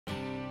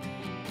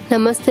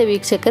ನಮಸ್ತೆ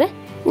ವೀಕ್ಷಕರೇ,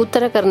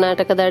 ಉತ್ತರ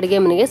ಕರ್ನಾಟಕದ ಅಡುಗೆ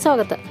ಮನೆಗೆ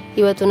ಸ್ವಾಗತ.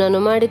 ಇವತ್ತು ನಾನು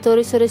ಮಾಡಿ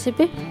ತೋರಿಸೋ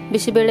ರೆಸಿಪಿ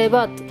ಬಿಸಿಬೇಳೆ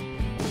ಬಾತ್.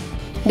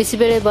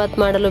 ಬಿಸಿಬೇಳೆ ಬಾತ್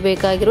ಮಾಡಲು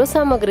ಬೇಕಾಗಿರುವ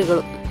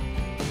ಸಾಮಗ್ರಿಗಳು: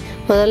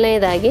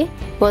 ಮೊದಲನೆಯದಾಗಿ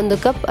 1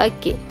 ಕಪ್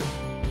ಅಕ್ಕಿ.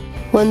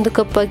 1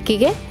 ಕಪ್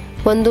ಅಕ್ಕಿಗೆ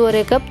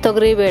 1.5 ಕಪ್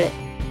ತೊಗರಿಬೇಳೆ,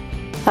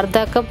 ಅರ್ಧ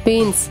ಕಪ್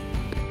ಬೀನ್ಸ್,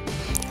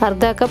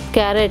 ಅರ್ಧ ಕಪ್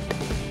ಕ್ಯಾರೆಟ್,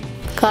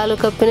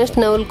 1/4 ಕಪ್ಪಿನಷ್ಟು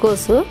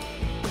ನವಲಕೋಸು,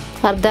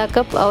 ಅರ್ಧ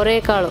ಕಪ್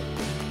ಅವರೆಕಾಳು,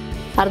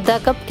 ಅರ್ಧ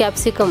ಕಪ್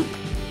ಕ್ಯಾಪ್ಸಿಕಮ್,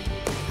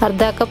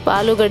 ಅರ್ಧ ಕಪ್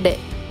ಆಲೂಗಡ್ಡೆ,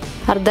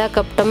 ಅರ್ಧ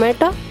ಕಪ್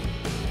ಟೊಮೆಟೊ,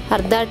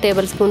 ಅರ್ಧ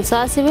ಟೇಬಲ್ ಸ್ಪೂನ್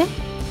ಸಾಸಿವೆ,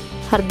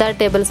 ಅರ್ಧ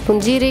ಟೇಬಲ್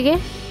ಸ್ಪೂನ್ ಜೀರಿಗೆ,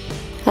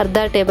 ಅರ್ಧ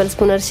ಟೇಬಲ್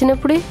ಸ್ಪೂನ್ ಅರಿಶಿನ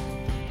ಪುಡಿ,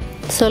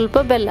 ಸ್ವಲ್ಪ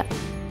ಬೆಲ್ಲ,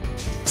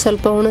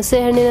 ಸ್ವಲ್ಪ ಹುಣಸೆ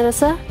ಹಣ್ಣಿನ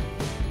ರಸ,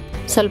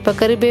 ಸ್ವಲ್ಪ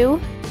ಕರಿಬೇವು,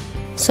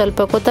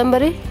 ಸ್ವಲ್ಪ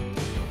ಕೊತ್ತಂಬರಿ,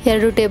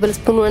 2 ಟೇಬಲ್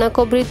ಸ್ಪೂನ್ ಒಣ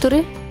ಕೊಬ್ಬರಿ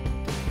ತುರಿ,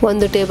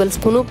 1 ಟೇಬಲ್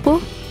ಸ್ಪೂನ್ ಉಪ್ಪು,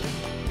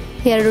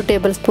 2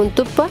 ಟೇಬಲ್ ಸ್ಪೂನ್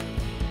ತುಪ್ಪ,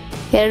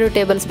 2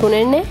 ಟೇಬಲ್ ಸ್ಪೂನ್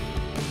ಎಣ್ಣೆ,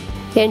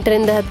 8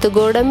 ರಿಂದ 10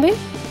 ಗೋಡಂಬಿ,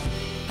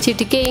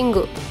 ಚಿಟಿಕೆ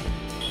ಇಂಗು,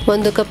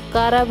 1 ಕಪ್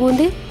ಖಾರ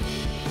ಬೂಂದಿ,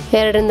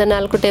 2 ರಿಂದ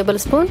 4 ಟೇಬಲ್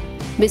ಸ್ಪೂನ್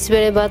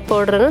ಬಿಸಿಬೇಳೆ ಬಾತ್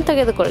ಪೌಡರನ್ನು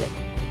ತೆಗೆದುಕೊಳ್ಳಿ.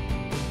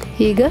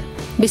 ಈಗ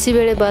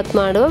ಬಿಸಿಬೇಳೆ ಬಾತ್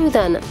ಮಾಡುವ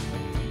ವಿಧಾನ: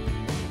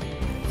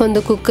 ಒಂದು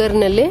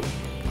ಕುಕ್ಕರ್ನಲ್ಲಿ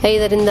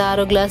 5 ರಿಂದ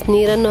 6 ಗ್ಲಾಸ್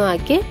ನೀರನ್ನು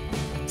ಹಾಕಿ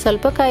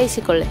ಸ್ವಲ್ಪ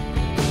ಕಾಯಿಸಿಕೊಳ್ಳಿ.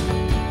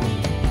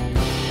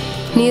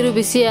 ನೀರು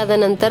ಬಿಸಿಯಾದ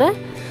ನಂತರ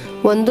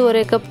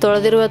 1.5 ಕಪ್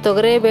ತೊಳೆದಿರುವ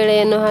ತೊಗರೆ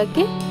ಬೇಳೆಯನ್ನು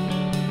ಹಾಕಿ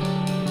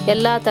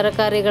ಎಲ್ಲ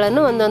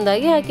ತರಕಾರಿಗಳನ್ನು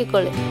ಒಂದೊಂದಾಗಿ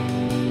ಹಾಕಿಕೊಳ್ಳಿ.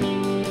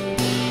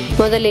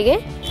 ಮೊದಲಿಗೆ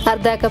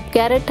ಅರ್ಧ ಕಪ್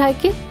ಕ್ಯಾರೆಟ್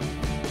ಹಾಕಿ,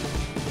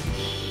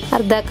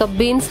 ಅರ್ಧ ಕಪ್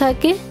ಬೀನ್ಸ್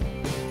ಹಾಕಿ,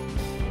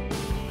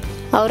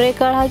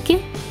 ಅವರೆಕಾಳು ಹಾಕಿ,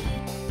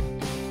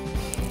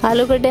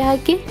 ಆಲೂಗಡ್ಡೆ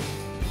ಹಾಕಿ,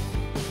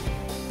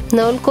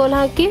 ನವಲಕೋಲು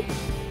ಹಾಕಿ,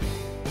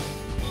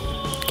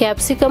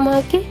 ಕ್ಯಾಪ್ಸಿಕಮ್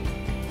ಹಾಕಿ,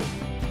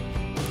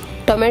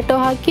 ಟೊಮೆಟೊ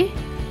ಹಾಕಿ,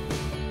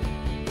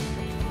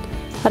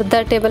 ಅರ್ಧ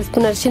ಟೇಬಲ್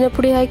ಸ್ಪೂನ್ ಅರಿಶಿನ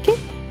ಪುಡಿ ಹಾಕಿ,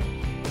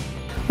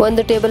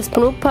 1 ಟೇಬಲ್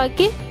ಸ್ಪೂನ್ ಉಪ್ಪು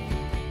ಹಾಕಿ.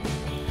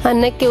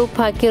 ಅನ್ನಕ್ಕೆ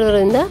ಉಪ್ಪು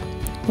ಹಾಕಿರೋದ್ರಿಂದ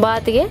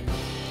ಬಾತಿಗೆ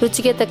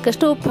ರುಚಿಗೆ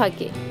ತಕ್ಕಷ್ಟು ಉಪ್ಪು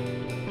ಹಾಕಿ.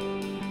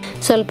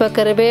 ಸ್ವಲ್ಪ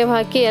ಕರಿಬೇವು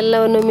ಹಾಕಿ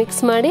ಎಲ್ಲವನ್ನು ಮಿಕ್ಸ್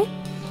ಮಾಡಿ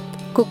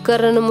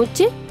ಕುಕ್ಕರನ್ನು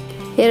ಮುಚ್ಚಿ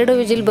 2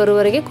 ವಿಜಿಲ್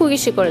ಬರುವವರೆಗೆ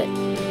ಕೂಗಿಸಿಕೊಳ್ಳಿ.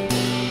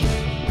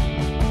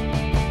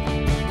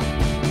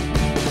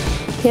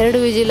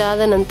 2 ವಿಜಿಲ್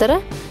ಆದ ನಂತರ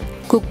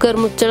ಕುಕ್ಕರ್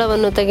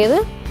ಮುಚ್ಚಳವನ್ನು ತೆಗೆದು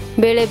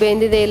ಬೇಳೆ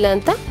ಬೆಂದಿದೆ ಇಲ್ಲ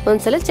ಅಂತ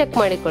ಒಂದ್ಸಲ ಚೆಕ್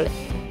ಮಾಡಿಕೊಳ್ಳಿ.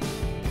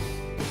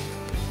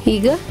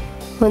 ಈಗ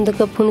 1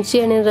 ಕಪ್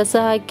ಹುಣಸೆ ಹಣ್ಣಿನ ರಸ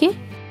ಹಾಕಿ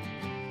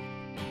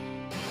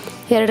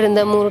 2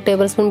 ರಿಂದ 3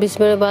 table spoon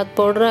bisibele Baat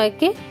powder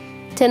ಹಾಕಿ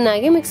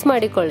ಚೆನ್ನಾಗಿ ಮಿಕ್ಸ್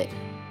ಮಾಡಿಕೊಳ್ಳಿ.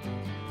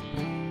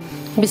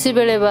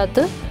 ಬಿಸಿಬೇಳೆ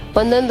ಬಾತು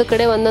ಒಂದೊಂದು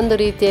ಕಡೆ ಒಂದೊಂದು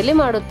ರೀತಿಯಲ್ಲಿ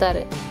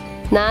ಮಾಡುತ್ತಾರೆ.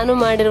 ನಾನು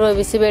ಮಾಡಿರುವ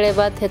ಬಿಸಿಬೇಳೆ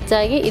ಬಾತ್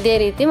ಹೆಚ್ಚಾಗಿ ಇದೇ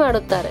ರೀತಿ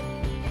ಮಾಡುತ್ತಾರೆ.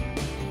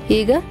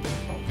 ಈಗ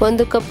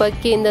 1 ಕಪ್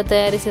ಅಕ್ಕಿಯಿಂದ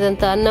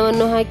ತಯಾರಿಸಿದಂಥ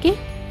ಅನ್ನವನ್ನು ಹಾಕಿ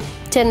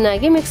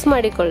ಚೆನ್ನಾಗಿ ಮಿಕ್ಸ್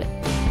ಮಾಡಿಕೊಳ್ಳಿ.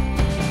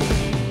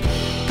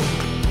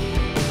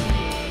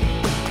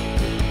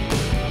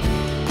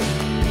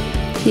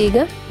 ಈಗ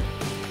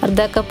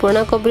ಅರ್ಧ ಕಪ್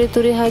ಒಣ ಕೊಬ್ಬರಿ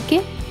ತುರಿ ಹಾಕಿ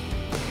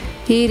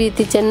ಈ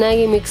ರೀತಿ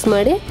ಚೆನ್ನಾಗಿ ಮಿಕ್ಸ್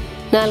ಮಾಡಿ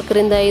 4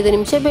 ರಿಂದ 5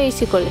 ನಿಮಿಷ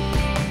ಬೇಯಿಸಿಕೊಳ್ಳಿ.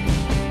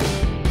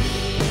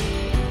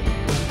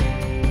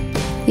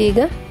 ಈಗ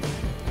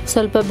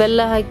ಸ್ವಲ್ಪ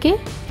ಬೆಲ್ಲ ಹಾಕಿ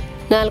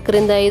 4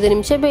 ರಿಂದ 5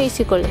 ನಿಮಿಷ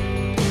ಬೇಯಿಸಿಕೊಳ್ಳಿ.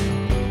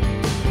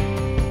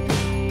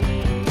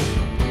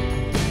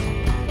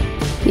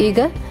 ಈಗ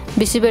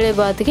ಬಿಸಿಬೇಳೆ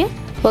ಬಾತ್ಗೆ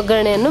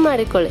ಒಗ್ಗರಣೆಯನ್ನು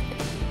ಮಾಡಿಕೊಳ್ಳಿ.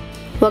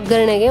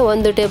 ಒಗ್ಗರಣೆಗೆ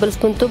 1 ಟೇಬಲ್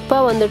ಸ್ಪೂನ್ ತುಪ್ಪ,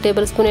 1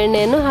 ಟೇಬಲ್ ಸ್ಪೂನ್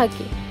ಎಣ್ಣೆಯನ್ನು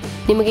ಹಾಕಿ.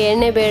 ನಿಮಗೆ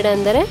ಎಣ್ಣೆ ಬೇಡ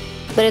ಅಂದರೆ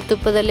ಬರೀ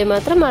ತುಪ್ಪದಲ್ಲಿ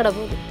ಮಾತ್ರ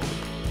ಮಾಡಬಹುದು.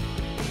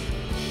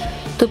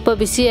 ತುಪ್ಪ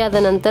ಬಿಸಿಯಾದ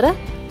ನಂತರ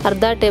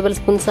ಅರ್ಧ ಟೇಬಲ್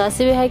ಸ್ಪೂನ್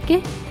ಸಾಸಿವೆ ಹಾಕಿ,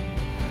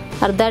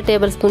 ಅರ್ಧ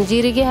ಟೇಬಲ್ ಸ್ಪೂನ್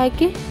ಜೀರಿಗೆ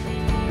ಹಾಕಿ,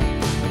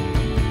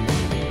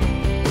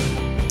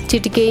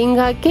 ಚಿಟಿಕೆ ಇಂಗು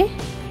ಹಾಕಿ,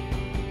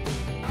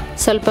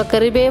 ಸ್ವಲ್ಪ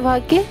ಕರಿಬೇವು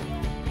ಹಾಕಿ,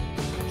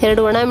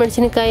 2 ಒಣ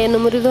ಮೆಣಸಿನಕಾಯಿಯನ್ನು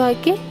ಮುರಿದು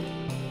ಹಾಕಿ,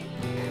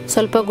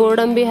 ಸ್ವಲ್ಪ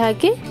ಗೋಡಂಬಿ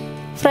ಹಾಕಿ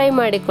ಫ್ರೈ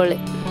ಮಾಡಿಕೊಳ್ಳಿ.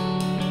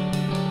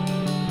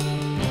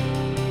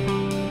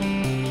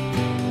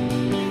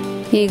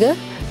 ಈಗ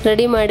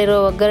ರೆಡಿ ಮಾಡಿರುವ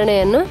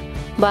ಒಗ್ಗರಣೆಯನ್ನು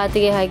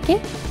ಬಾತಿಗೆ ಹಾಕಿ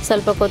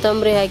ಸ್ವಲ್ಪ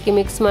ಕೊತ್ತಂಬರಿ ಹಾಕಿ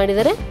ಮಿಕ್ಸ್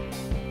ಮಾಡಿದರೆ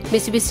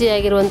ಬಿಸಿ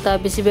ಬಿಸಿಯಾಗಿರುವಂಥ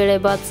ಬಿಸಿಬೇಳೆ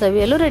ಬಾತ್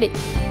ಸವಿಯಲು ರೆಡಿ.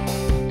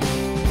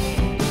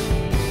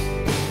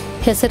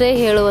 ಹೆಸರೇ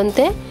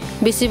ಹೇಳುವಂತೆ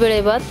ಬಿಸಿಬೇಳೆ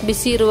ಬಾತ್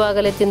ಬಿಸಿ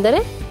ಇರುವಾಗಲೇ ತಿಂದರೆ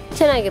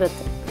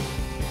ಚೆನ್ನಾಗಿರುತ್ತೆ.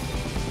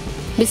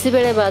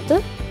 ಬಿಸಿಬೇಳೆ ಬಾತು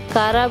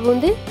ಖಾರ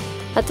ಬೂಂದಿ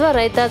ಅಥವಾ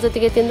ರೈತಾ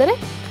ಜೊತೆಗೆ ತಿಂದರೆ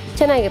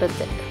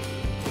ಚೆನ್ನಾಗಿರುತ್ತೆ.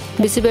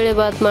 ಬಿಸಿಬೇಳೆ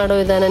ಬಾತ್ ಮಾಡೋ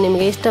ವಿಧಾನ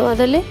ನಿಮಗೆ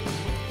ಇಷ್ಟವಾದಲ್ಲಿ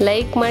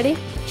ಲೈಕ್ ಮಾಡಿ,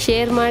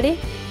 ಶೇರ್ ಮಾಡಿ,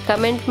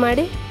 ಕಮೆಂಟ್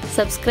ಮಾಡಿ,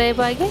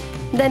 ಸಬ್ಸ್ಕ್ರೈಬ್ ಆಗಿ.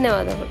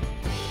 ಧನ್ಯವಾದಗಳು.